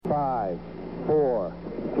5, 4,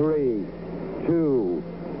 3, 2,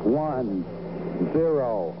 1,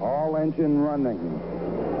 0. All engine running.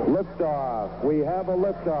 Liftoff. We have a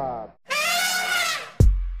liftoff.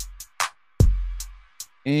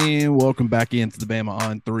 And welcome back into the Bama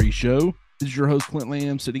on 3 show. This is your host, Clint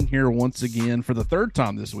Lamb, sitting here once again for the third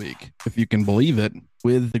time this week, if you can believe it,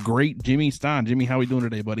 with the great Jimmy Stein. Jimmy, how are we doing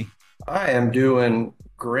today, buddy? I am doing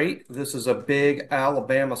great. This is a big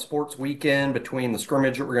Alabama sports weekend between the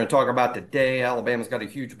scrimmage that we're going to talk about today. Alabama's got a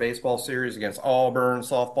huge baseball series against Auburn.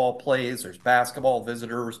 Softball plays. There's basketball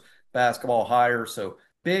visitors, basketball hires. So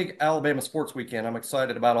big Alabama sports weekend. I'm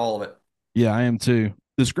excited about all of it. Yeah, I am too.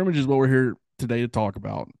 The scrimmage is what we're here today to talk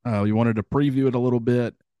about. We wanted to preview it a little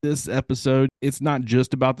bit. This episode, it's not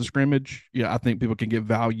just about the scrimmage. Yeah, I think people can get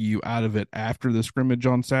value out of it after the scrimmage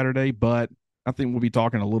on Saturday, but I think we'll be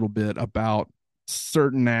talking a little bit about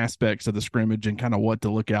certain aspects of the scrimmage and kind of what to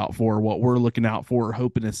look out for, what we're looking out for,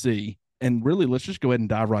 hoping to see. And really, let's just go ahead and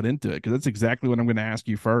dive right into it, because that's exactly what I'm going to ask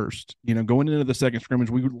you first. You know, going into the second scrimmage,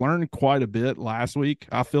 we learned quite a bit last week,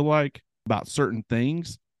 I feel like, about certain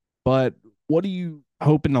things. But what are you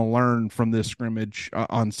hoping to learn from this scrimmage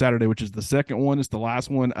on Saturday, which is the second one? It's the last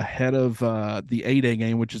one ahead of the A-Day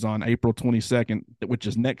game, which is on April 22nd, which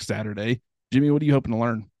is next Saturday. Jimmy, what are you hoping to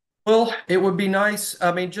learn? Well, it would be nice.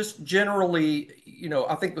 I mean, just generally,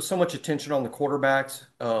 I think with so much attention on the quarterbacks,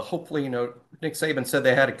 hopefully, Nick Saban said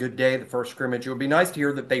they had a good day, the first scrimmage. It would be nice to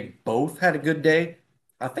hear that they both had a good day.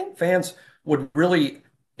 I think fans would really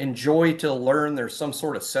enjoy to learn there's some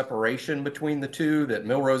sort of separation between the two, that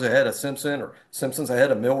Milroe's ahead of Simpson or Simpson's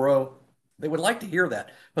ahead of Milroe. They would like to hear that.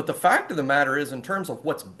 But the fact of the matter is, in terms of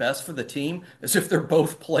what's best for the team, is if they're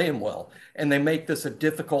both playing well and they make this a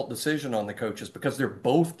difficult decision on the coaches because they're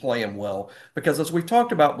both playing well. Because as we've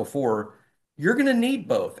talked about before, you're going to need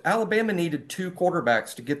both. Alabama needed two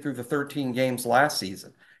quarterbacks to get through the 13 games last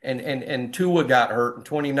season. And Tua got hurt in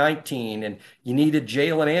 2019, and you needed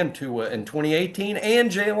Jalen and Tua in 2018 and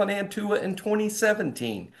Jalen and Tua in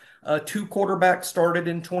 2017. Two quarterbacks started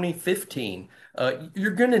in 2015.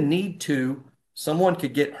 You're going to need two. Someone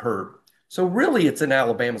could get hurt. So really, it's in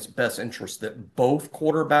Alabama's best interest that both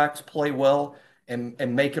quarterbacks play well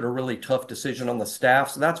and make it a really tough decision on the staff.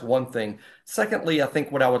 So that's one thing. Secondly, I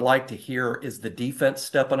think what I would like to hear is the defense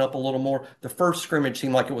stepping up a little more. The first scrimmage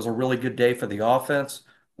seemed like it was a really good day for the offense.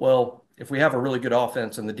 Well, if we have a really good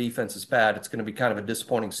offense and the defense is bad, it's going to be kind of a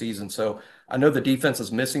disappointing season. So I know the defense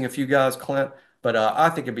is missing a few guys, Clint, but I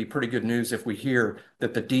think it'd be pretty good news if we hear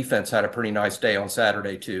that the defense had a pretty nice day on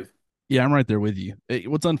Saturday too. Yeah, I'm right there with you.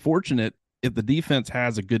 What's unfortunate, if the defense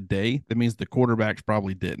has a good day, that means the quarterbacks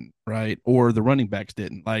probably didn't, right? Or the running backs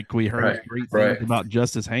didn't. Like we heard great things about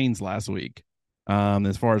Justice Haynes last week,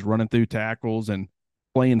 as far as running through tackles and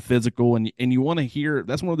playing physical. And you want to hear,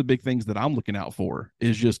 that's one of the big things that I'm looking out for,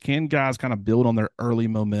 is just, can guys kind of build on their early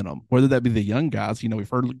momentum, whether that be the young guys. We've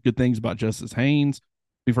heard good things about Justice Haynes.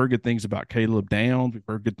 We've heard good things about Caleb Downs. We've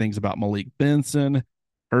heard good things about Malik Benson.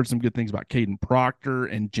 Heard some good things about Caden Proctor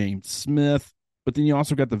and James Smith. But then you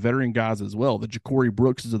also got the veteran guys as well, the Ja'Cory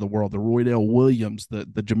Brookses of the world, the Roydell Williams, the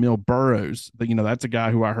Jamil Burrows. That's a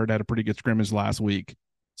guy who I heard had a pretty good scrimmage last week.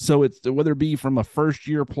 So it's, whether it be from a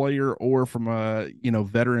first-year player or from a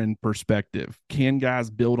veteran perspective, can guys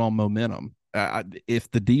build on momentum? If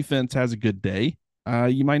the defense has a good day,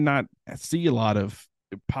 you might not see a lot of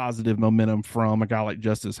positive momentum from a guy like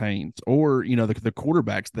Justice Haynes, or the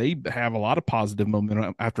quarterbacks. They have a lot of positive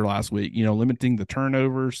momentum after last week, limiting the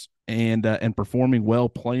turnovers and performing well,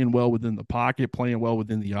 playing well within the pocket, playing well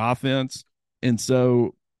within the offense. And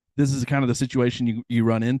so this is kind of the situation you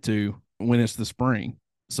run into when it's the spring.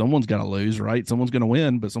 Someone's got to lose, right? Someone's going to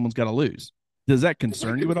win, but someone's got to lose. Does that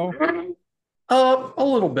concern you at all? A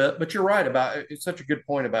little bit, but you're right about it. It's such a good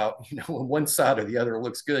point about, when one side or the other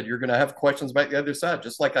looks good, you're going to have questions about the other side,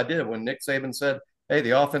 just like I did when Nick Saban said, hey,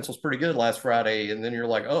 the offense was pretty good last Friday. And then you're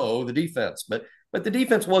like, oh, the defense. But the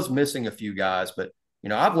defense was missing a few guys. But,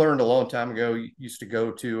 I've learned a long time ago, used to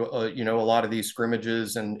go to, a lot of these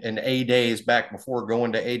scrimmages and A-days back before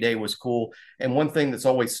going to A-day was cool. And one thing that's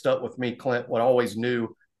always stuck with me, Clint, what I always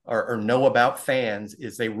knew or know about fans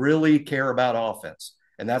is they really care about offense.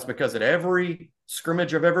 And that's because at every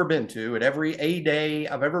scrimmage I've ever been to, at every A-day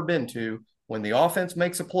I've ever been to, when the offense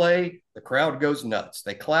makes a play, the crowd goes nuts.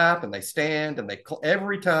 They clap and they stand and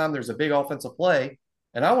every time there's a big offensive play.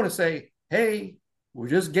 And I want to say, hey, we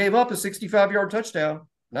just gave up a 65-yard touchdown.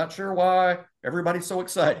 Not sure why everybody's so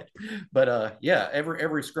excited. But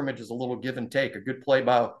every scrimmage is a little give and take. A good play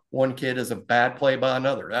by one kid is a bad play by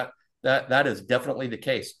another. That is definitely the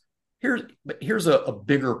case. Here's a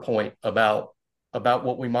bigger point about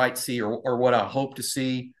what we might see or what I hope to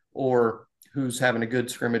see, or who's having a good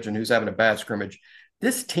scrimmage and who's having a bad scrimmage.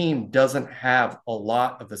 This team doesn't have a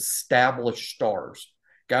lot of established stars,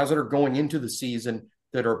 guys that are going into the season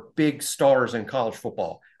that are big stars in college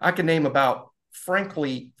football. I can name about,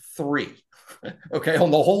 frankly, 3, okay,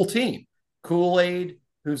 on the whole team. Kool-Aid,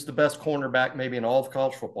 who's the best cornerback maybe in all of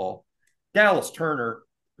college football. Dallas Turner,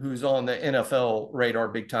 who's on the NFL radar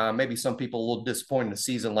big time. Maybe some people a little disappointed in the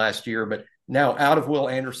season last year, but now out of Will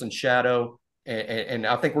Anderson's shadow, and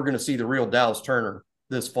I think we're going to see the real Dallas Turner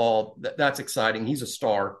this fall. That's exciting. He's a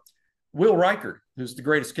star. Will Reichard, who's the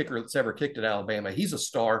greatest kicker that's ever kicked at Alabama, he's a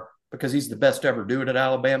star because he's the best to ever do it at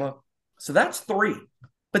Alabama. So that's 3.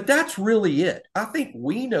 But that's really it. I think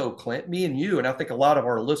we know, Clint, me and you, and I think a lot of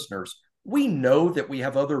our listeners, we know that we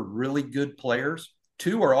have other really good players.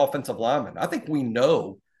 2 are offensive linemen. I think we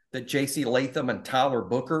know that J.C. Latham and Tyler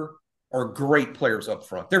Booker are great players up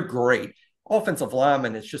front. They're great. Offensive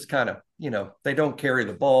linemen, it's just kind of, they don't carry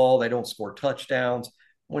the ball. They don't score touchdowns.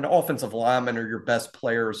 When offensive linemen are your best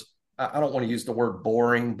players, I don't want to use the word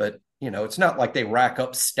boring, but, it's not like they rack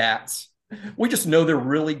up stats. We just know they're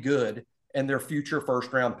really good and they're future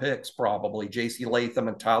first-round picks, probably, J.C. Latham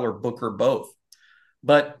and Tyler Booker both.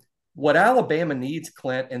 But what Alabama needs,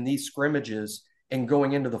 Clint, in these scrimmages and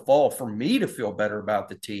going into the fall, for me to feel better about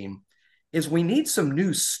the team, is we need some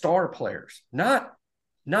new star players, not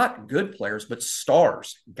good players, but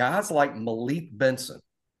stars, guys like Malik Benson.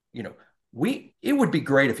 It would be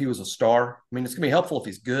great if he was a star. I mean, it's going to be helpful if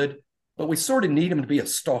he's good, but we sort of need him to be a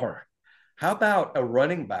star. How about a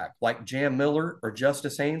running back like Jam Miller or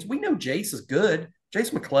Justice Haynes? We know Jace is good.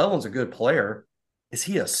 Jace McClellan's a good player. Is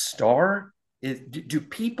he a star?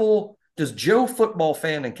 Does Joe football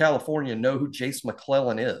fan in California know who Jace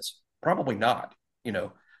McClellan is? Probably not.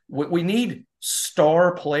 We need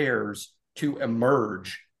star players to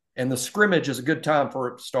emerge, and the scrimmage is a good time for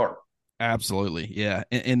it to start. Absolutely. Yeah.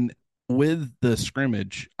 And with the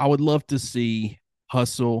scrimmage, I would love to see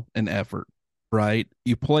hustle and effort, right?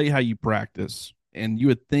 You play how you practice. And you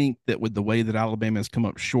would think that with the way that Alabama has come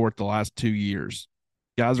up short the last 2 years,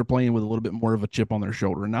 guys are playing with a little bit more of a chip on their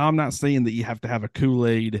shoulder. Now, I'm not saying that you have to have a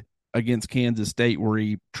Kool-Aid against Kansas State where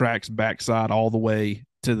he tracks backside all the way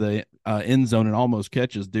to the end zone and almost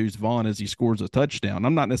catches Deuce Vaughn as he scores a touchdown.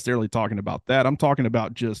 I'm not necessarily talking about that. I'm talking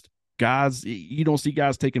about just guys. You don't see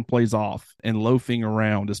guys taking plays off and loafing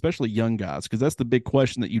around, especially young guys, because that's the big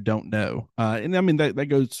question that you don't know. And I mean, that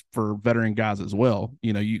goes for veteran guys as well.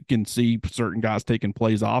 You can see certain guys taking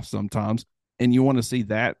plays off sometimes, and you want to see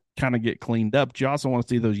that kind of get cleaned up. But you also want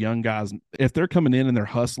to see those young guys, if they're coming in and they're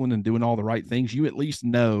hustling and doing all the right things, you at least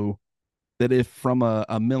know that if from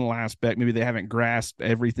a mental aspect, maybe they haven't grasped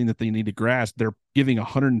everything that they need to grasp, they're giving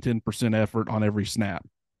 110% effort on every snap.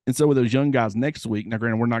 And so with those young guys next week, now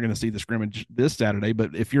granted, we're not going to see the scrimmage this Saturday,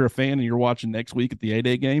 but if you're a fan and you're watching next week at the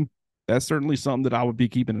A-Day game, that's certainly something that I would be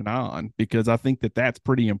keeping an eye on, because I think that that's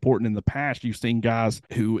pretty important. In the past, you've seen guys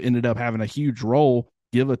who ended up having a huge role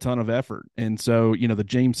give a ton of effort. And so, the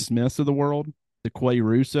James Smiths of the world, the Quay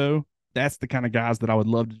Russo, that's the kind of guys that I would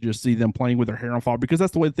love to just see them playing with their hair on fire, because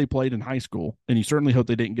that's the way that they played in high school. And you certainly hope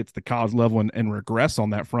they didn't get to the college level and regress on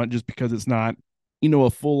that front, just because it's not, a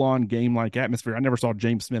full-on game-like atmosphere. I never saw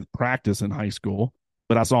James Smith practice in high school,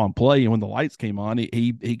 but I saw him play, and when the lights came on,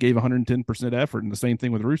 he gave 110% effort, and the same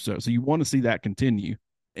thing with Russo. So you want to see that continue.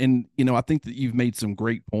 And, I think that you've made some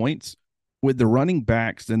great points with the running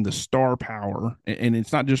backs and the star power. And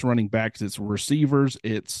it's not just running backs, it's receivers,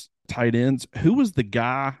 it's tight ends. Who was the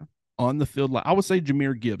guy on the field? I would say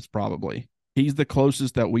Jahmyr Gibbs, probably. He's the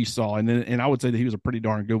closest that we saw. And I would say that he was a pretty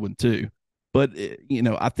darn good one too. But,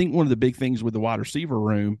 I think one of the big things with the wide receiver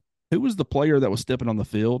room, who was the player that was stepping on the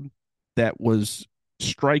field that was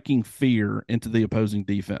striking fear into the opposing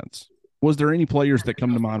defense? Was there any players that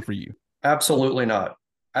come to mind for you? Absolutely not.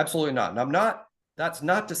 Absolutely not. And that's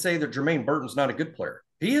not to say that Jermaine Burton's not a good player.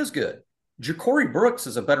 He is good. Ja'Cory Brooks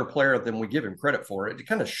is a better player than we give him credit for. It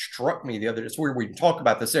kind of struck me the other day. It's weird. We talk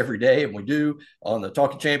about this every day, and we do on the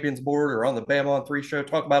Talking Champions board or on the Bama on 3 show,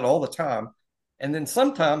 talk about it all the time. And then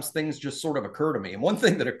sometimes things just sort of occur to me. And one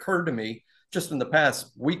thing that occurred to me just in the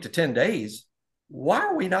past week to 10 days, why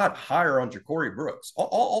are we not higher on Ja'Cory Brooks?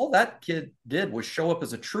 All that kid did was show up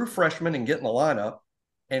as a true freshman and get in the lineup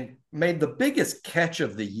and made the biggest catch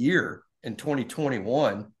of the year in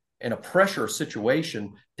 2021 in a pressure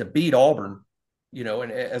situation to beat Auburn,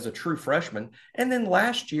 and as a true freshman. And then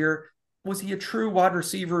last year, was he a true wide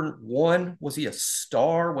receiver one? Was he a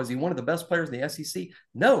star? Was he one of the best players in the SEC?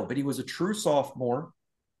 No, but he was a true sophomore.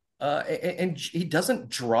 And he doesn't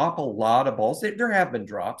drop a lot of balls. There have been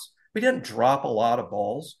drops, but he doesn't drop a lot of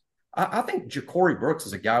balls. I think Ja'Cory Brooks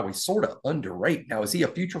is a guy we sort of underrate. Now, is he a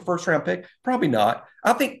future first-round pick? Probably not.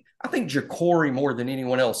 I think I think Jacory more than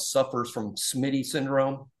anyone else suffers from Smitty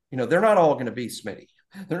syndrome. They're not all going to be Smitty.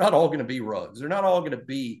 They're not all going to be Ruggs. They're not all going to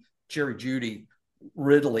be Jerry Jeudy,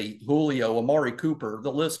 Ridley, Julio, Amari Cooper.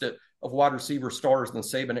 The list of wide receiver stars in the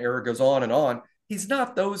Saban era goes on and on. He's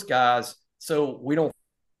not those guys, so we don't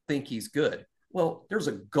think he's good. Well, there's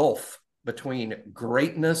a gulf between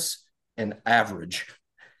greatness and average.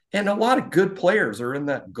 And a lot of good players are in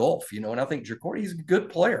that gulf, and I think Jacory is a good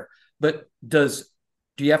player. But do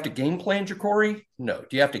you have to game plan Jacory? No.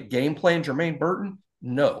 Do you have to game plan Jermaine Burton?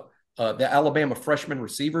 No. The Alabama freshman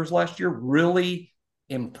receivers last year, really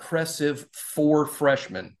impressive 4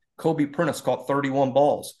 freshmen. Kobe Prentice caught 31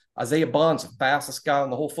 balls. Isaiah Bond's the fastest guy on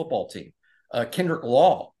the whole football team. Kendrick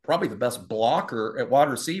Law, probably the best blocker at wide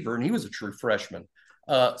receiver, and he was a true freshman.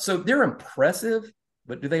 So they're impressive,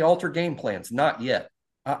 but do they alter game plans? Not yet.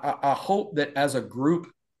 I hope that as a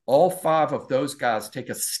group, all 5 of those guys take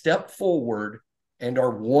a step forward and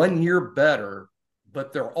are 1 year better,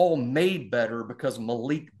 but they're all made better because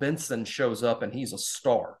Malik Benson shows up and he's a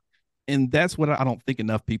star. And that's what I don't think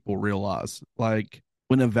enough people realize. Like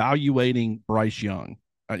when evaluating Bryce Young,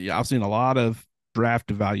 I've seen a lot of draft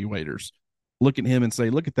evaluators look at him and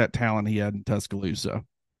say, look at that talent he had in Tuscaloosa.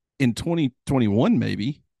 In 2021,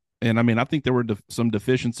 maybe. And I mean, I think there were some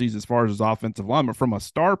deficiencies as far as his offensive line, but from a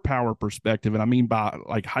star power perspective, and I mean by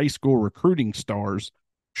like high school recruiting stars,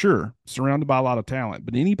 sure, surrounded by a lot of talent.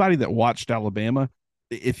 But anybody that watched Alabama,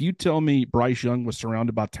 if you tell me Bryce Young was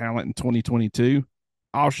surrounded by talent in 2022,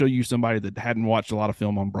 I'll show you somebody that hadn't watched a lot of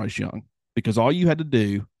film on Bryce Young, because all you had to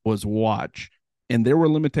do was watch. And there were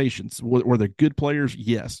limitations. Were there good players?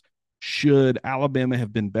 Yes. Should Alabama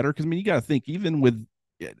have been better? Because, I mean, you got to think, even with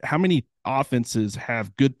how many offenses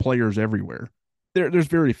have good players everywhere? There's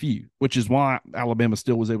very few, which is why Alabama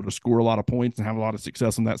still was able to score a lot of points and have a lot of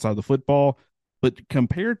success on that side of the football. But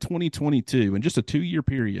compare 2022 and just a 2-year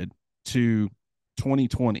period to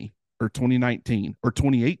 2020 or 2019 or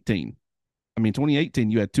 2018. I mean,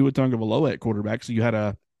 2018, you had Tua Tagovailoa at quarterback, so you had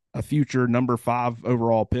a future number 5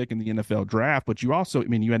 overall pick in the NFL draft, but you also, I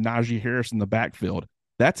mean, you had Najee Harris in the backfield.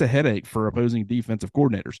 That's a headache for opposing defensive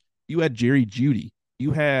coordinators. You had Jerry Jeudy.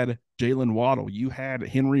 You had Jalen Waddle. You had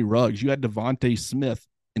Henry Ruggs. You had Devontae Smith.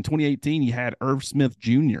 In 2018, you had Irv Smith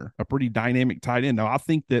Jr., a pretty dynamic tight end. Now, I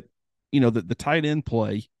think that, the tight end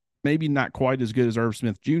play, maybe not quite as good as Irv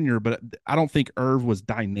Smith Jr., but I don't think Irv was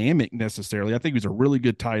dynamic necessarily. I think he was a really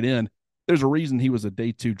good tight end. There's a reason he was a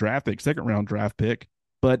day 2 draft pick, 2nd-round draft pick.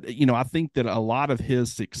 But, I think that a lot of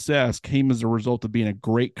his success came as a result of being a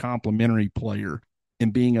great complementary player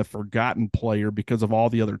and being a forgotten player because of all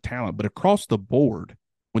the other talent. But across the board,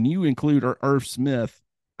 when you include Irv Smith,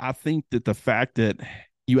 I think that the fact that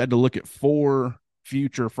you had to look at 4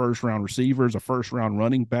 future first-round receivers, a first-round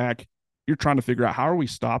running back, you're trying to figure out how are we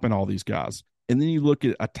stopping all these guys? And then you look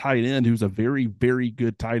at a tight end who's a very, very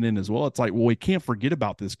good tight end as well. It's like, well, we can't forget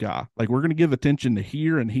about this guy. Like, we're going to give attention to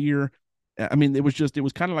here and here. I mean, it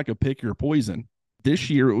was kind of like a pick your poison.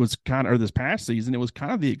 This year, or this past season, it was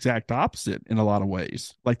kind of the exact opposite in a lot of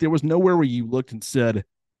ways. Like, there was nowhere where you looked and said,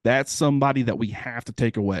 that's somebody that we have to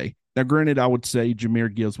take away. Now, granted, I would say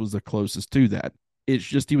Jahmyr Gibbs was the closest to that. It's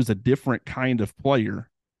just he was a different kind of player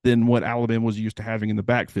than what Alabama was used to having in the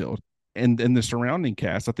backfield. And the surrounding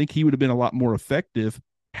cast, I think he would have been a lot more effective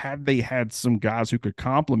had they had some guys who could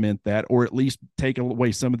complement that or at least take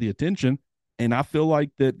away some of the attention. And I feel like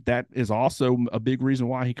that is also a big reason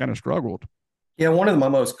why he kind of struggled. Yeah, one of my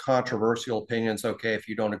most controversial opinions, okay, if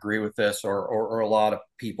you don't agree with this, or a lot of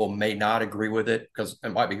people may not agree with it because it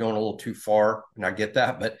might be going a little too far, and I get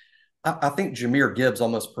that, but I think Jahmyr Gibbs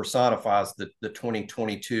almost personifies the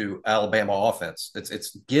 2022 Alabama offense.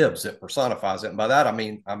 It's Gibbs that personifies it. And by that, I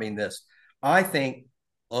mean this. I think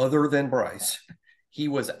other than Bryce, he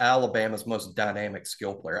was Alabama's most dynamic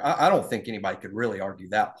skill player. I don't think anybody could really argue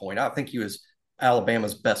that point. I think he was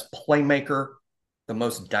Alabama's best playmaker, the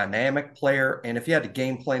most dynamic player. And if you had to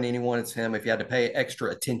game plan anyone, it's him. If you had to pay extra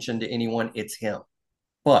attention to anyone, it's him.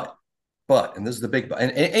 But, and this is the big but,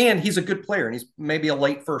 and he's a good player, and he's maybe a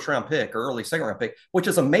late 1st-round pick or early 2nd-round pick, which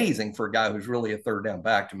is amazing for a guy who's really a 3rd-down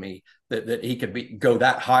back to me, that he could go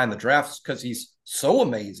that high in the drafts because he's so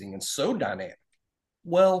amazing and so dynamic.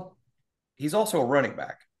 Well, he's also a running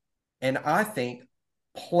back. And I think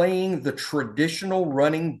playing the traditional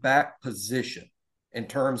running back position in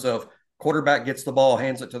terms of quarterback gets the ball,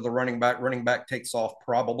 hands it to the running back takes off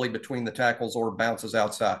probably between the tackles or bounces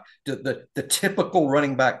outside. The typical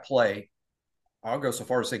running back play, I'll go so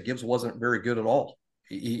far as to say Gibbs wasn't very good at all.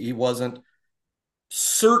 He wasn't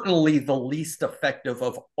certainly the least effective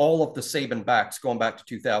of all of the Saban backs going back to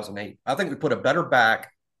 2008. I think we put a better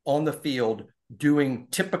back on the field doing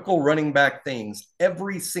typical running back things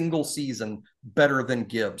every single season better than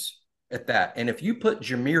Gibbs at that. And if you put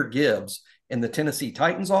Jahmyr Gibbs in the Tennessee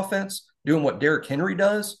Titans offense doing what Derrick Henry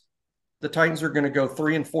does, the Titans are going to go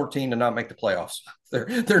 3-14 and not make the playoffs.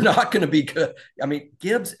 They're not going to be good. I mean,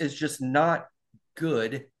 Gibbs is just not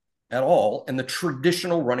good at all in the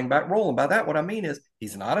traditional running back role. And by that, what I mean is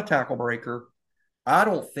he's not a tackle breaker. I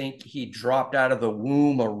don't think he dropped out of the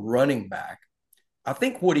womb a running back. I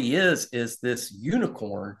think what he is this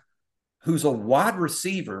unicorn who's a wide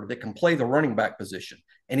receiver that can play the running back position,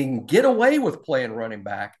 and he can get away with playing running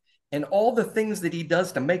back. And all the things that he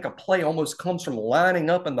does to make a play almost comes from lining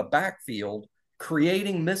up in the backfield,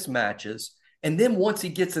 creating mismatches. And then once he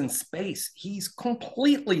gets in space, he's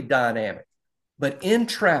completely dynamic. But in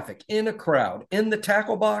traffic, in a crowd, in the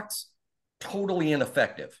tackle box, totally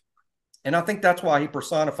ineffective. And I think that's why he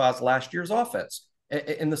personifies last year's offense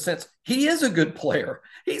in the sense he is a good player.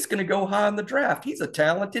 He's going to go high in the draft. He's a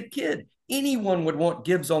talented kid. Anyone would want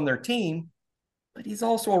Gibbs on their team, but he's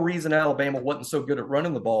also a reason Alabama wasn't so good at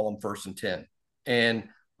running the ball on 1st and 10. And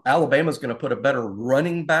Alabama's going to put a better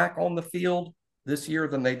running back on the field this year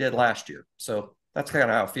than they did last year. So that's kind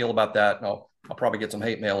of how I feel about that. And I'll probably get some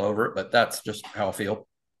hate mail over it, but that's just how I feel.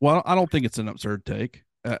 Well, I don't think it's an absurd take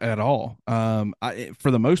at all.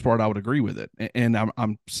 For the most part, I would agree with it, and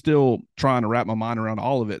I'm still trying to wrap my mind around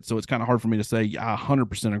all of it. So it's kind of hard for me to say I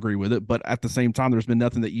 100% agree with it. But at the same time, there's been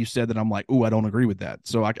nothing that you said that I'm like, oh, I don't agree with that.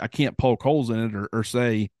 So I can't poke holes in it or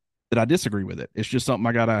say that I disagree with it. It's just something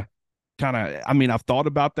I gotta kind of. I mean, I've thought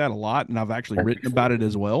about that a lot, and I've actually written about it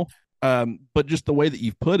as well. But just the way that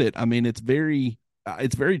you've put it, I mean, it's very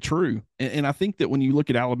true. And I think that when you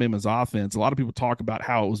look at Alabama's offense, a lot of people talk about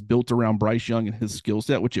how it was built around Bryce Young and his skill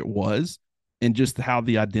set, which it was, and just how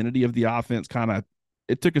the identity of the offense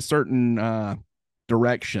it took a certain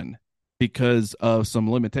direction because of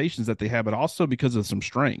some limitations that they had, but also because of some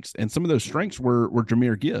strengths. And some of those strengths were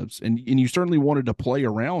Jahmyr Gibbs. And you certainly wanted to play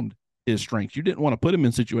around his strengths. You didn't want to put him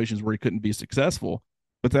in situations where he couldn't be successful.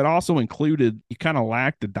 But that also included you kind of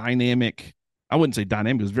lacked the dynamic. I wouldn't say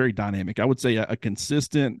dynamic, it was very dynamic. I would say a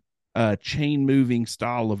consistent chain moving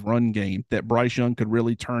style of run game that Bryce Young could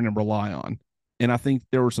really turn and rely on. And I think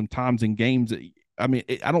there were some times in games that,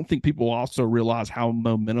 I don't think people also realize how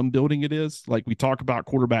momentum building it is. Like we talk about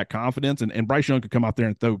quarterback confidence, and Bryce Young could come out there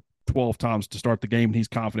and throw 12 times to start the game, and he's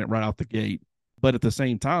confident right out the gate. But at the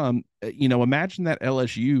same time, imagine that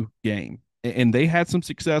LSU game, and they had some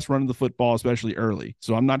success running the football, especially early.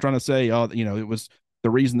 So I'm not trying to say, it was the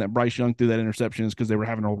reason that Bryce Young threw that interception is because they were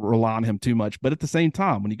having to rely on him too much. But at the same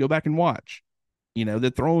time, when you go back and watch, they're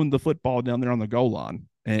throwing the football down there on the goal line.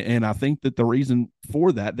 And I think that the reason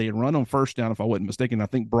for that, they had run on 1st down, if I wasn't mistaken. I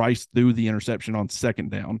think Bryce threw the interception on 2nd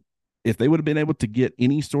down. If they would have been able to get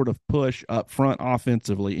any sort of push up front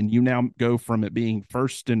offensively, and you now go from it being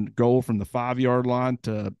 1st and goal from the 5-yard line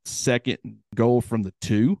to 2nd goal from the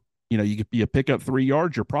 2, you could be a pickup 3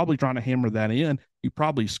 yards. You're probably trying to hammer that in. You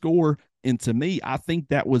probably score. And to me, I think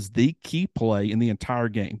that was the key play in the entire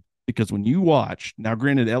game. Because when you watch, now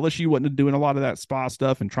granted, LSU wasn't doing a lot of that spy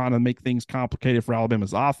stuff and trying to make things complicated for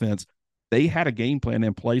Alabama's offense. They had a game plan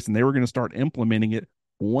in place, and they were going to start implementing it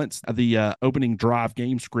once the opening drive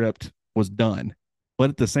game script was done.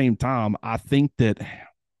 But at the same time, I think that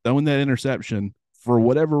throwing that interception, for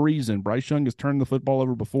whatever reason, Bryce Young has turned the football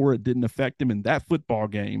over before. It didn't affect him in that football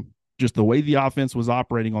game. Just the way the offense was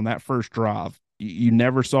operating on that first drive, you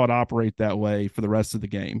never saw it operate that way for the rest of the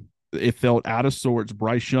game. It felt out of sorts.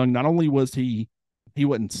 Bryce Young, not only was he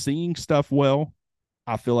wasn't seeing stuff well,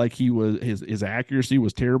 I feel like his accuracy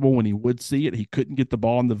was terrible when he would see it. He couldn't get the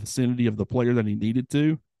ball in the vicinity of the player that he needed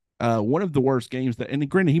to. One of the worst games and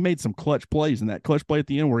granted, he made some clutch plays, and that clutch play at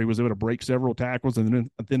the end where he was able to break several tackles and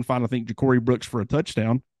then find, I think, Ja'Corey Brooks for a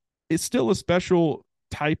touchdown. It's still a special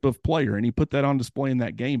type of player, and he put that on display in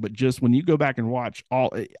that game. But just when you go back and watch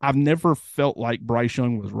I've never felt like Bryce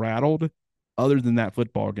Young was rattled other than that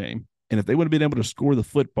football game. And if they would have been able to score the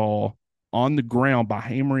football on the ground by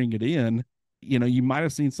hammering it in, you might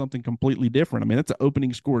have seen something completely different. I mean, it's an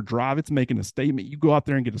opening score drive. It's making a statement. You go out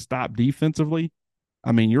there and get a stop defensively.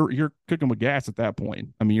 I mean, you're cooking with gas at that point.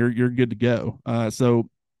 I mean, you're good to go. So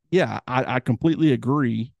yeah, I completely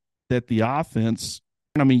agree that the offense,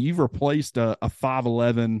 I mean, you've replaced a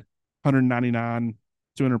 5'11", 199,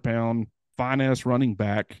 200-pound finesse running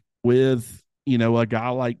back with, a guy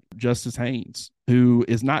like Justice Haynes, who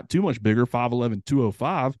is not too much bigger, 5'11",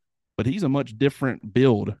 205, but he's a much different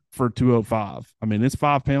build for 205. I mean, it's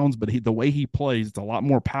 5 pounds, but the way he plays, it's a lot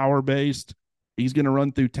more power-based. He's going to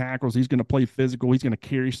run through tackles. He's going to play physical. He's going to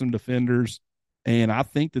carry some defenders. And I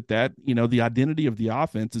think that, the identity of the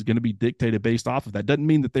offense is going to be dictated based off of that. Doesn't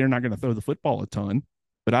mean that they're not going to throw the football a ton,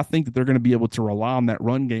 but I think that they're going to be able to rely on that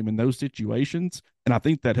run game in those situations. And I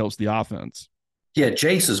think that helps the offense. Yeah,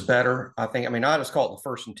 Jace is better. I think, I just call it the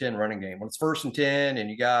 1st and 10 running game. When it's 1st and 10 and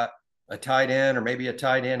you got a tight end or maybe a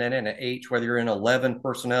tight end and an H, whether you're in 11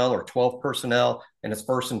 personnel or 12 personnel and it's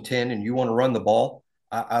 1st and 10 and you want to run the ball,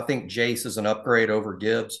 I think Jace is an upgrade over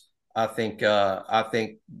Gibbs. I think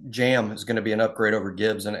Jam is going to be an upgrade over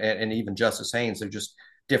Gibbs and even Justice Haynes. They're just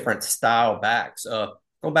different style backs.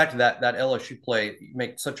 Going back to that LSU play, you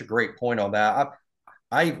make such a great point on that.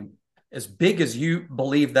 I as big as you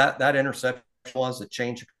believe that interception was, that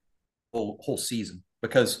changed the whole season,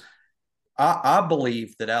 because I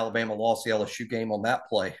believe that Alabama lost the LSU game on that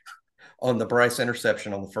play, on the Bryce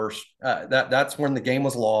interception on the first. That's when the game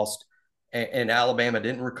was lost, and Alabama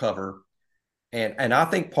didn't recover. And I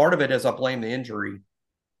think part of it is I blame the injury.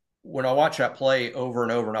 When I watch that play over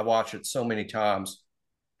and over, and I watch it so many times,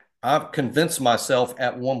 I've convinced myself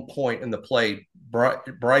at one point in the play,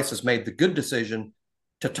 Bryce has made the good decision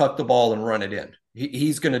to tuck the ball and run it in.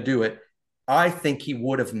 He's going to do it. I think he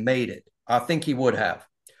would have made it. I think he would have.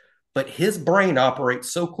 But his brain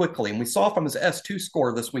operates so quickly. And we saw from his S2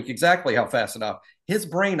 score this week exactly how fast enough. His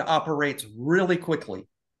brain operates really quickly.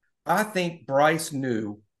 I think Bryce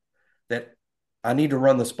knew that I need to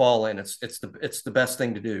run this ball in. It's the best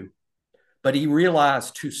thing to do. But he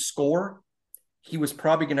realized to score, he was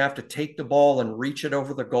probably going to have to take the ball and reach it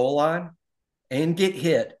over the goal line and get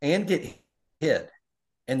hit. And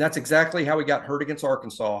that's exactly how he got hurt against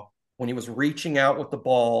Arkansas, when he was reaching out with the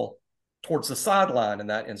ball towards the sideline in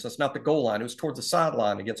that instance, not the goal line. It was towards the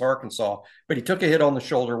sideline against Arkansas. But he took a hit on the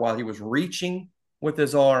shoulder while he was reaching with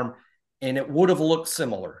his arm, and it would have looked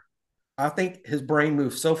similar. I think his brain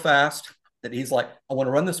moves so fast that he's like, I want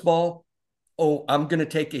to run this ball. Oh, I'm going to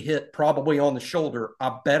take a hit probably on the shoulder.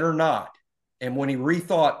 I better not. And when he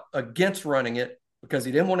rethought against running it because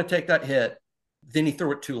he didn't want to take that hit, then he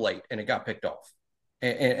threw it too late and it got picked off.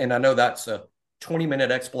 And I know that's a 20-minute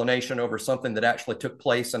explanation over something that actually took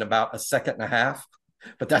place in about a second and a half,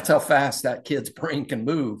 but that's how fast that kid's brain can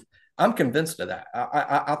move. I'm convinced of that.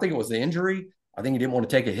 I think it was the injury. I think he didn't want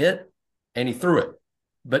to take a hit, and he threw it.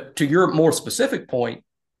 But to your more specific point,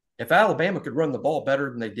 if Alabama could run the ball better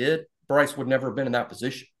than they did, Bryce would never have been in that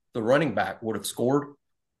position. The running back would have scored,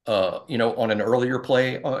 on an earlier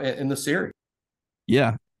play in the series.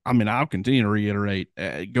 Yeah. I'll continue to reiterate,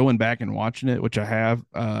 going back and watching it, which I have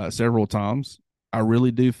several times, I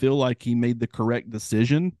really do feel like he made the correct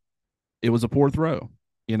decision. It was a poor throw,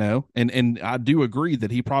 and I do agree that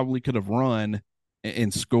he probably could have run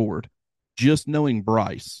and scored. Just knowing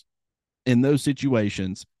Bryce in those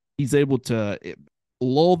situations, he's able to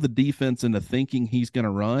lull the defense into thinking he's going to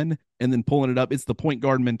run and then pulling it up. It's the point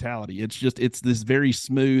guard mentality. It's this very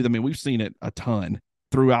smooth. We've seen it a ton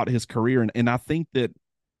throughout his career. And I think that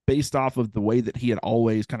based off of the way that he had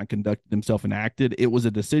always kind of conducted himself and acted, it was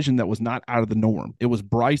a decision that was not out of the norm. It was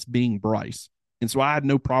Bryce being Bryce. And so I had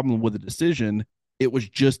no problem with the decision. It was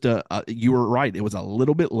just you were right. It was a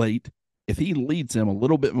little bit late. If he leads him a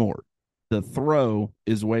little bit more, the throw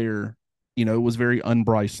is where, it was very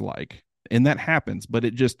un-Bryce-like. And that happens, but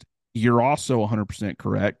you're also 100%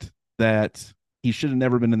 correct that he should have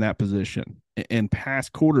never been in that position. And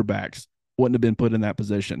past quarterbacks wouldn't have been put in that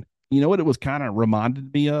position. You know what it was kind of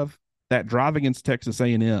reminded me of? That drive against Texas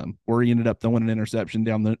A&M, where he ended up throwing an interception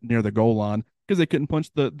down near the goal line because they couldn't punch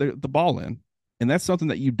the ball in. And that's something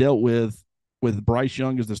that you dealt with Bryce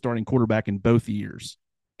Young as the starting quarterback in both years.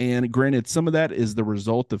 And granted, some of that is the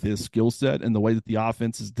result of his skill set and the way that the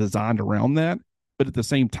offense is designed around that. But at the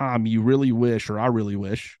same time, you really wish, or I really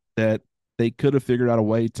wish, that they could have figured out a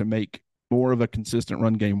way to make more of a consistent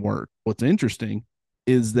run game work. What's interesting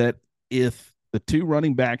is that if the two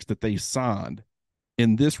running backs that they signed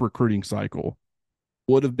in this recruiting cycle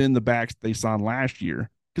would have been the backs they signed last year,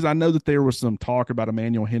 because I know that there was some talk about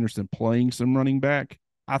Emmanuel Henderson playing some running back.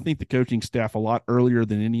 I think the coaching staff a lot earlier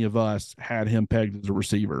than any of us had him pegged as a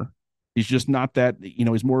receiver. He's just not that,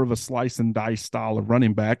 he's more of a slice and dice style of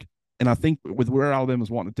running back. And I think with where Alabama's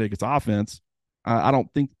wanting to take its offense, I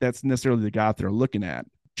don't think that's necessarily the guy they're looking at.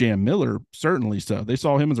 Jam Miller, certainly so. They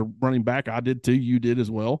saw him as a running back. I did too. You did as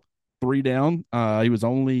well. 3 down. He was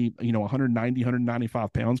only, 190,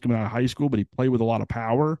 195 pounds coming out of high school, but he played with a lot of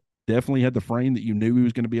power. Definitely had the frame that you knew he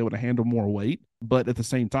was going to be able to handle more weight. But at the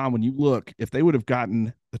same time, when you look, if they would have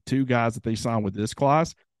gotten the 2 guys that they signed with this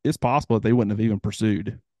class, it's possible that they wouldn't have even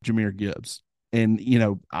pursued Jahmyr Gibbs. And,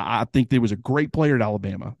 I think he was a great player at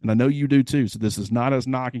Alabama. And I know you do too. So this is not us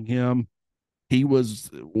knocking him. He was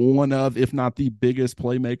one of, if not the biggest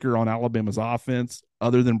playmaker on Alabama's offense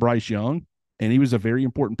other than Bryce Young. and he was a very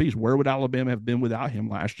important piece. Where would Alabama have been without him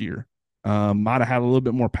last year? Might have had a little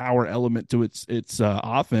bit more power element to its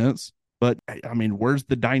offense, but I mean, where's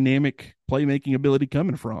the dynamic playmaking ability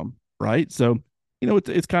coming from, right? So,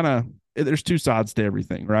 it's kind of, there's two sides to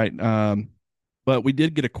everything, right? But we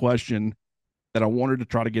did get a question that I wanted to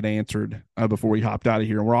try to get answered before we hopped out of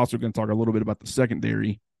here, and we're also going to talk a little bit about the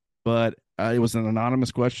secondary. But it was an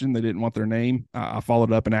anonymous question. They didn't want their name. I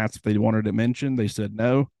followed up and asked if they wanted it mentioned. They said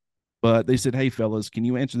no, but they said, "Hey, fellas, can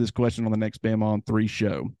you answer this question on the next Bama on 3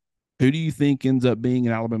 show? Who do you think ends up being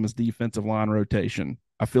in Alabama's defensive line rotation?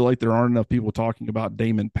 I feel like there aren't enough people talking about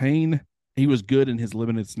Damon Payne. He was good in his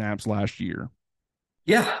limited snaps last year."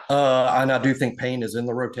 Yeah, and I do think Payne is in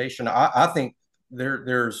the rotation. I think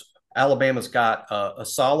there's Alabama's got a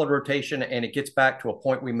solid rotation, and it gets back to a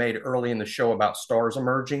point we made early in the show about stars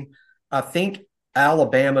emerging. I think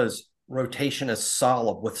Alabama's rotation is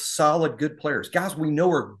solid with solid, good players. Guys we know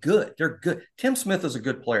are good. They're good. Tim Smith is a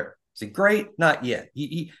good player. Is he great? Not yet.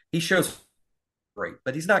 He shows great,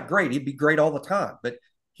 but he's not great. He'd be great all the time, but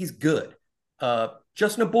he's good.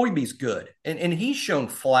 Justin Eboigbe's good, and he's shown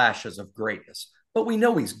flashes of greatness, but we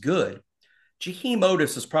know he's good. Jaheim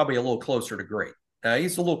Oatis is probably a little closer to great.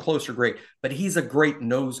 He's a little closer to great, but he's a great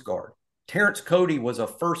nose guard. Terrence Cody was a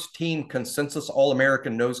first-team consensus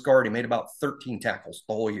All-American nose guard. He made about 13 tackles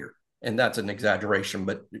the whole year, and that's an exaggeration,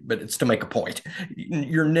 but it's to make a point.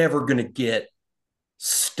 You're never going to get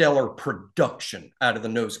stellar production out of the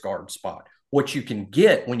nose guard spot. What you can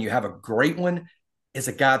get when you have a great one is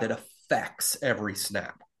a guy that affects every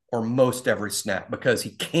snap or most every snap because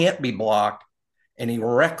he can't be blocked and he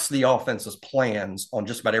wrecks the offense's plans on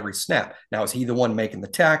just about every snap. Now, is he the one making the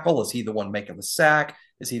tackle? Is he the one making the sack?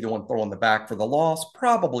 Is he the one throwing the back for the loss?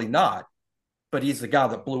 Probably not, but he's the guy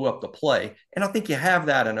that blew up the play. And I think you have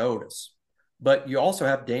that in Oatis. But you also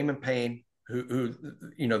have Damon Payne, who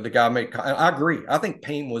the guy made. I agree. I think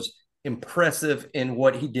Payne was impressive in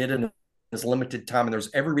what he did in his limited time, and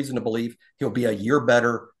there's every reason to believe he'll be a year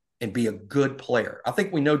better and be a good player. I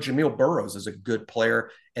think we know Jamil Burroughs is a good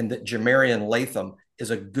player and that Jamarian Latham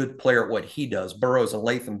is a good player at what he does. Burroughs and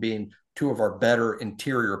Latham being two of our better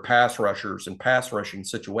interior pass rushers in pass rushing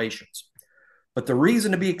situations. But the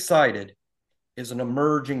reason to be excited is an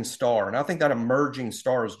emerging star, and I think that emerging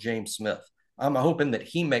star is James Smith. I'm hoping that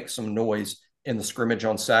he makes some noise in the scrimmage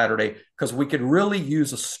on Saturday because we could really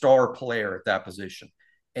use a star player at that position.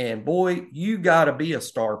 And boy, you got to be a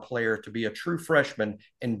star player to be a true freshman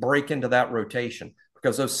and break into that rotation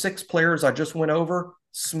because those 6 players I just went over,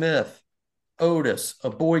 Smith, Oatis,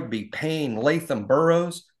 Eboigbe, Payne, Latham,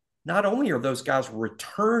 Burroughs, not only are those guys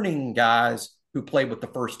returning guys who played with the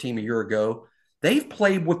first team a year ago, they've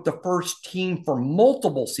played with the first team for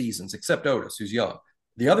multiple seasons, except Oatis, who's young.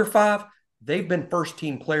 The other 5, they've been first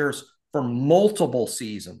team players for multiple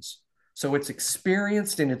seasons. So it's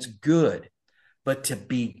experienced and it's good. But to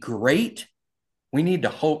be great, we need to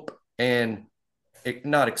hope and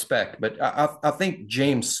not expect. But I think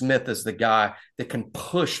James Smith is the guy that can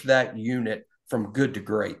push that unit from good to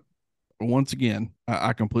great. Once again,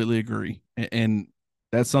 I completely agree. And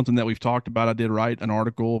that's something that we've talked about. I did write an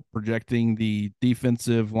article projecting the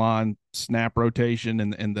defensive line snap rotation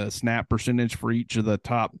and the snap percentage for each of the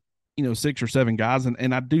top, 6 or 7 guys.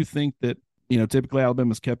 And I do think that, typically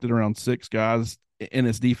Alabama's kept it around 6 guys in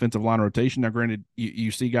its defensive line rotation. Now, granted,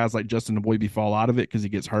 you see guys like Justin Eboigbe fall out of it because he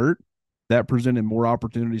gets hurt. That presented more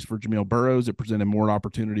opportunities for Jamil Burroughs. It presented more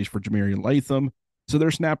opportunities for Jamarian Latham. So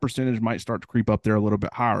their snap percentage might start to creep up there a little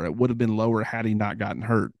bit higher. It would have been lower had he not gotten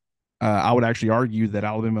hurt. I would actually argue that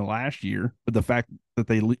Alabama last year, but the fact that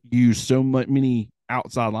they used so many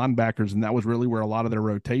outside linebackers, and that was really where a lot of their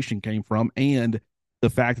rotation came from, and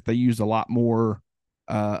the fact that they used a lot more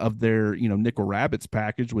of their nickel rabbits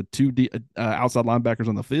package with 2 outside linebackers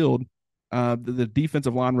on the field, the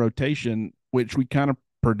defensive line rotation, which we kind of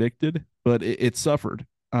predicted, but it suffered.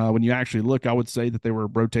 When you actually look, I would say that they were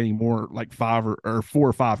rotating more like 5 or 4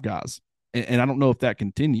 or 5 guys. And I don't know if that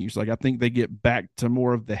continues. Like, I think they get back to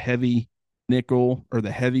more of the heavy nickel or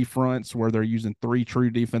the heavy fronts where they're using 3 true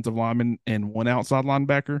defensive linemen and 1 outside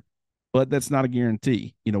linebacker. But that's not a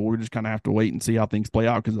guarantee. We're just kind of have to wait and see how things play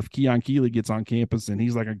out. Because if Keon Keeley gets on campus and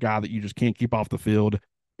he's like a guy that you just can't keep off the field,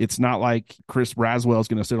 it's not like Chris Braswell is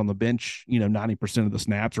going to sit on the bench, 90% of the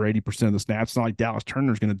snaps or 80% of the snaps. It's not like Dallas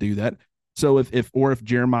Turner is going to do that. So if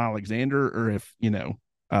Jeremiah Alexander or if,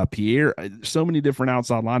 Pierre, so many different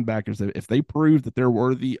outside linebackers that if they prove that they're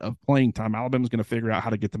worthy of playing time, Alabama's going to figure out how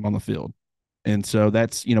to get them on the field. And so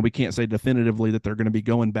that's, we can't say definitively that they're going to be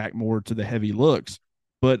going back more to the heavy looks.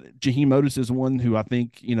 But Jaheim Oatis is one who I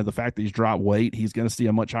think, the fact that he's dropped weight, he's going to see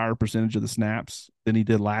a much higher percentage of the snaps than he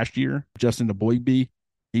did last year. Justin Eboigbe,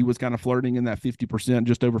 he was kind of flirting in that 50%,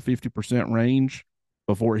 just over 50% range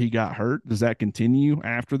before he got hurt. Does that continue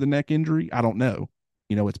after the neck injury? I don't know.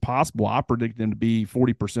 It's possible. I predict him to be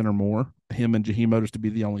 40% or more, him and Jaheim Oatis to be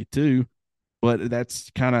the only two, but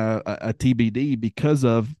that's kind of a TBD because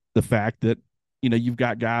of the fact that, you've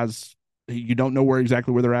got guys, you don't know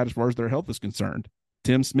exactly where they're at as far as their health is concerned.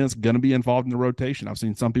 Tim Smith's going to be involved in the rotation. I've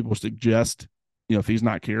seen some people suggest, if he's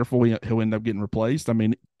not careful, he'll end up getting replaced. I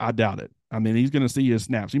mean, I doubt it. I mean, he's going to see his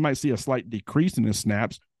snaps. He might see a slight decrease in his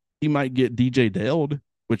snaps. He might get DJ Delled,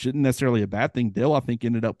 which isn't necessarily a bad thing. Dell, I think,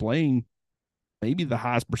 ended up playing maybe the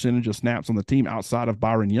highest percentage of snaps on the team outside of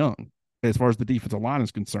Byron Young as far as the defensive line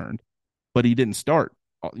is concerned. But he didn't start.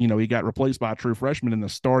 He got replaced by a true freshman in the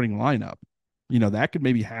starting lineup. That could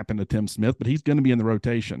maybe happen to Tim Smith, but he's going to be in the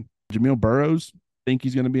rotation. Jamil Burroughs, think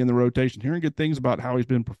he's going to be in the rotation. Hearing good things about how he's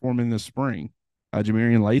been performing this spring.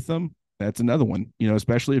 Jamarian Latham, that's another one,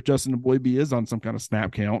 especially if Justin Eboigbe is on some kind of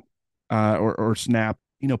snap count or snap,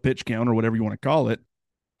 pitch count or whatever you want to call it.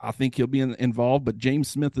 I think he'll be involved, but James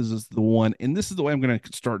Smith is the one. And this is the way I'm going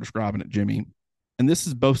to start describing it, Jimmy. And this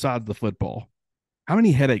is both sides of the football. How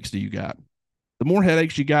many headaches do you got? The more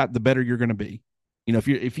headaches you got, the better you're going to be.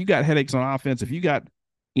 If you got headaches on offense, if you got,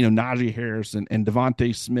 Najee Harris and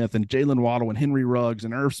Devontae Smith and Jalen Waddle and Henry Ruggs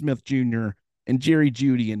and Irv Smith Jr. and Jerry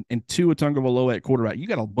Jeudy and Tua Tagovailoa at quarterback, you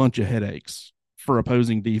got a bunch of headaches for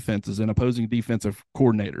opposing defenses and opposing defensive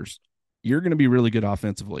coordinators. You're going to be really good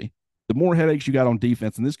offensively. The more headaches you got on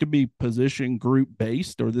defense, and this could be position group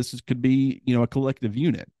based, or could be, a collective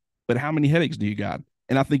unit. But how many headaches do you got?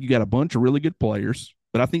 And I think you got a bunch of really good players,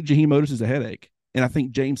 but I think Jaheim Oatis is a headache. And I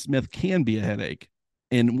think James Smith can be a headache.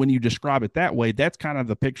 And when you describe it that way, that's kind of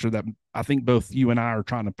the picture that I think both you and I are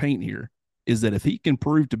trying to paint here, is that if he can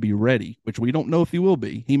prove to be ready, which we don't know if he will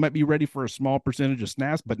be, he might be ready for a small percentage of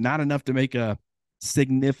snaps, but not enough to make a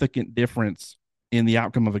significant difference in the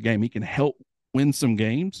outcome of a game. He can help win some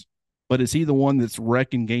games, but is he the one that's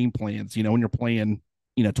wrecking game plans, when you're playing,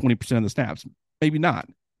 20% of the snaps? Maybe not.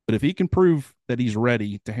 But if he can prove that he's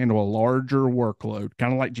ready to handle a larger workload,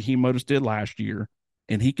 kind of like Jaheim Oatis did last year,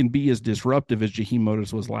 and he can be as disruptive as Jaheim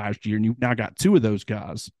Oatis was last year, and you've now got two of those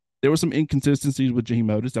guys. There were some inconsistencies with Jaheim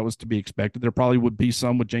Oatis. That was to be expected. There probably would be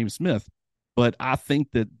some with James Smith. But I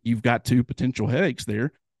think that you've got two potential headaches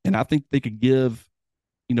there, and I think they could give,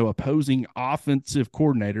 opposing offensive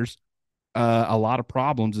coordinators a lot of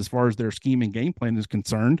problems as far as their scheme and game plan is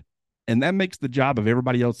concerned, and that makes the job of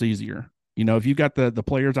everybody else easier. If you've got the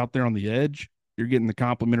players out there on the edge, you're getting the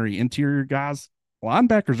complementary interior guys.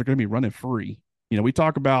 Linebackers are going to be running free. We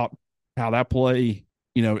talk about how that play,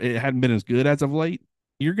 it hadn't been as good as of late.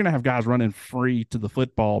 You're going to have guys running free to the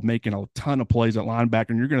football, making a ton of plays at linebacker,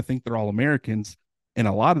 and you're going to think they're all Americans. And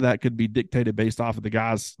a lot of that could be dictated based off of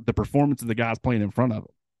the performance of the guys playing in front of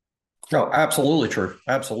them. Oh, absolutely true.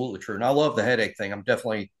 Absolutely true. And I love the headache thing. I'm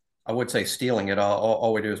definitely, I would say, stealing it.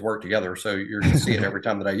 All we do is work together. So you're going to see it every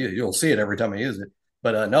time that I use it. You'll see it every time I use it.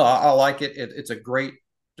 But no, I like it. It's a great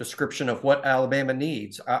description of what Alabama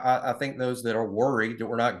needs. I think those that are worried that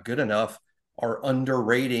we're not good enough are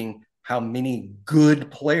underrating how many good proven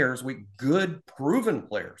players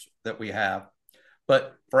that we have.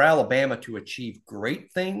 But for Alabama to achieve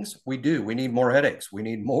great things, we need more headaches. We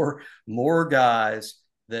need more guys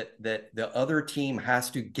that the other team has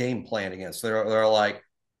to game plan against. They're like,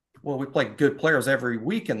 well, we play good players every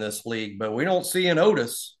week in this league, but we don't see an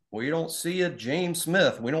Oatis. We don't see a James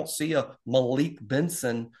Smith. We don't see a Malik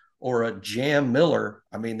Benson or a Jam Miller.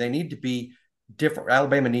 I mean, they need to be different.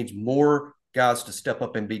 Alabama needs more guys to step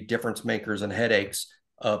up and be difference makers and headaches.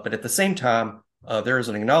 But at the same time, there is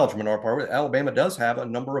an acknowledgement on our part. Alabama does have a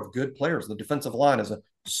number of good players. The defensive line is a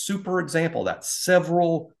super example of that.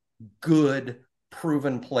 Several good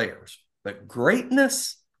proven players. But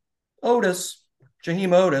greatness,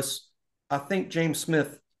 Jaheim Oatis, I think James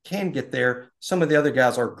Smith can get there. Some of the other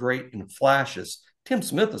guys are great in flashes. Tim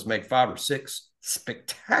Smith has made 5 or 6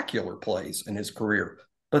 spectacular plays in his career,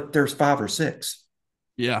 but there's 5 or 6.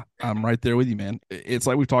 Yeah, I'm right there with you, man. It's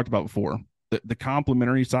like we've talked about before. The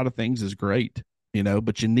complimentary side of things is great,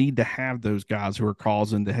 but you need to have those guys who are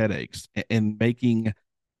causing the headaches and making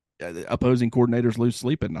opposing coordinators lose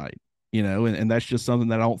sleep at night, and that's just something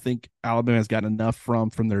that I don't think Alabama has gotten enough from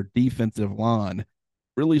their defensive line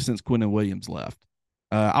really since Quinnen Williams left.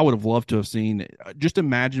 I would have loved to have seen, just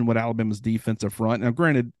imagine what Alabama's defensive front. Now,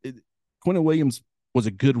 granted, Quinnen Williams was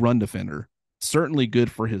a good run defender, certainly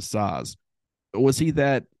good for his size. Was he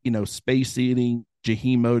that, space eating,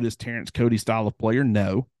 Jaheim Oatis, Terrence Cody style of player?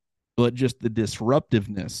 No, but just the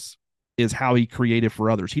disruptiveness is how he created for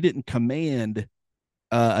others. He didn't command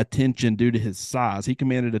attention due to his size. He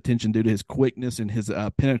commanded attention due to his quickness and his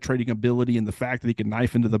penetrating ability, and the fact that he could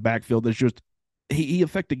knife into the backfield. There's just he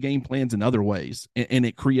affected game plans in other ways, and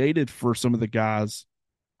it created for some of the guys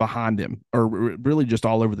behind him, or really just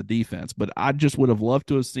all over the defense. But I just would have loved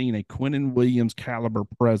to have seen a Quinnen Williams caliber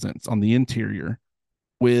presence on the interior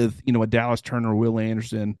with, a Dallas Turner, Will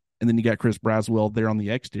Anderson, and then you got Chris Braswell there on the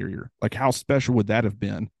exterior. Like, how special would that have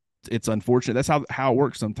been? It's unfortunate. That's how it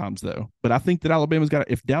works sometimes, though. But I think that Alabama's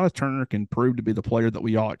got, if Dallas Turner can prove to be the player that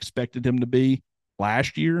we all expected him to be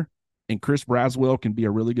last year, and Chris Braswell can be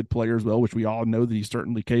a really good player as well, which we all know that he's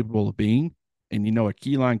certainly capable of being, and a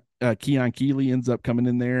Keon Keeley ends up coming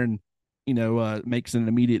in there and makes an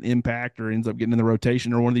immediate impact, or ends up getting in the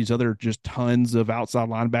rotation, or one of these other just tons of outside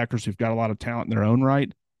linebackers who've got a lot of talent in their own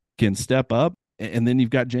right can step up. And then you've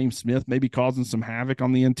got James Smith maybe causing some havoc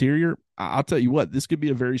on the interior. I'll tell you what, this could be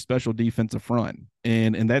a very special defensive front.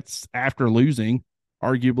 And that's after losing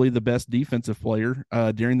arguably the best defensive player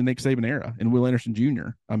during the Nick Saban era, and Will Anderson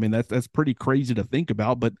Jr. I mean, that's pretty crazy to think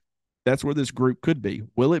about, but that's where this group could be.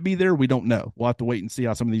 Will it be there? We don't know. We'll have to wait and see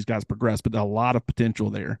how some of these guys progress, but a lot of potential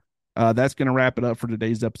there. That's going to wrap it up for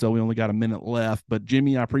today's episode. We only got a minute left, but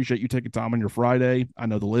Jimmy, I appreciate you taking time on your Friday. I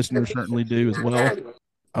know the listeners certainly do as well.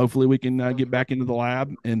 Hopefully we can get back into the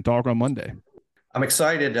lab and talk on Monday. I'm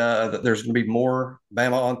excited that there's going to be more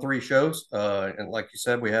Bama on 3 shows. And like you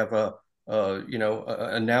said, we have,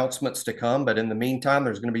 announcements to come. But in the meantime,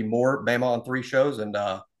 there's going to be more Bama on 3 shows. And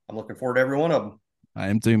I'm looking forward to every one of them. I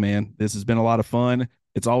am too, man. This has been a lot of fun.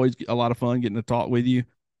 It's always a lot of fun getting to talk with you.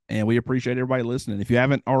 And we appreciate everybody listening. If you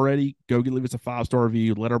haven't already, go leave us a 5-star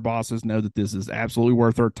review. Let our bosses know that this is absolutely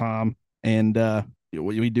worth our time. And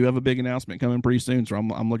we do have a big announcement coming pretty soon, so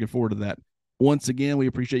I'm looking forward to that. Once again, we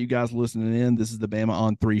appreciate you guys listening in. This is the Bama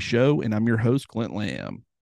on 3 show, and I'm your host, Clint Lamb.